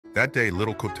That day,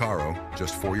 little Kotaro,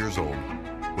 just 4 years old,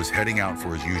 was heading out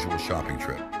for his usual shopping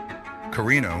trip.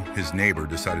 Karino, his neighbor,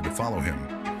 decided to follow him,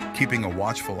 keeping a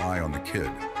watchful eye on the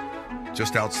kid.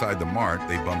 Just outside the mart,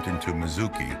 they bumped into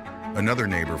Mizuki, another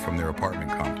neighbor from their apartment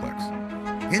complex.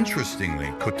 Interestingly,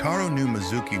 Kotaro knew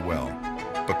Mizuki well,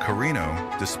 but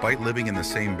Karino, despite living in the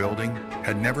same building,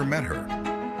 had never met her.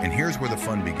 And here's where the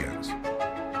fun begins.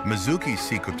 Mizuki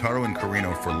see Kotaro and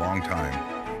Karino for a long time,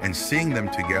 and seeing them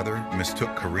together mistook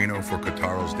Karino for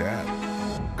Kotaro's dad.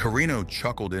 Karino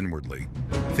chuckled inwardly,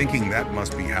 thinking that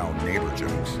must be how neighbor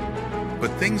jokes.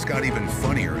 But things got even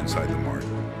funnier inside the mart.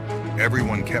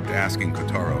 Everyone kept asking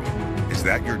Kotaro, "Is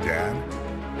that your dad?"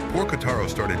 Poor Kotaro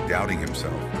started doubting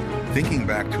himself, thinking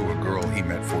back to a girl he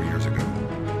met 4 years ago.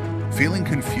 Feeling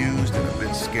confused and a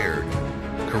bit scared,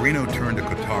 Karino turned to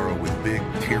Kotaro with big,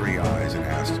 teary eyes and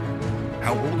asked,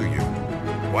 "How old are you?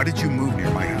 Why did you move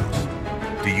near my house?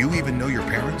 Do you even know your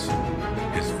parents?"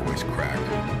 His voice cracked,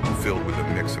 filled with a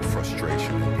mix of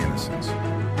frustration and innocence.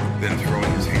 Then,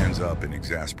 throwing his hands up in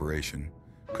exasperation,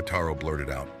 Kotaro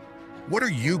blurted out, "What are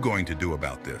you going to do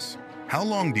about this? How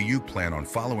long do you plan on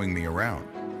following me around?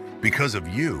 Because of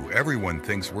you, everyone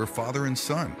thinks we're father and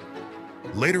son."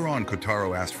 Later on,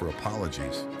 Kotaro asked for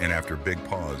apologies, and after a big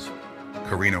pause,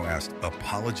 Karino asked,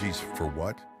 "Apologies for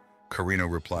what?"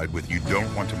 Karino replied with, "You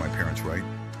don't want to my parents, right?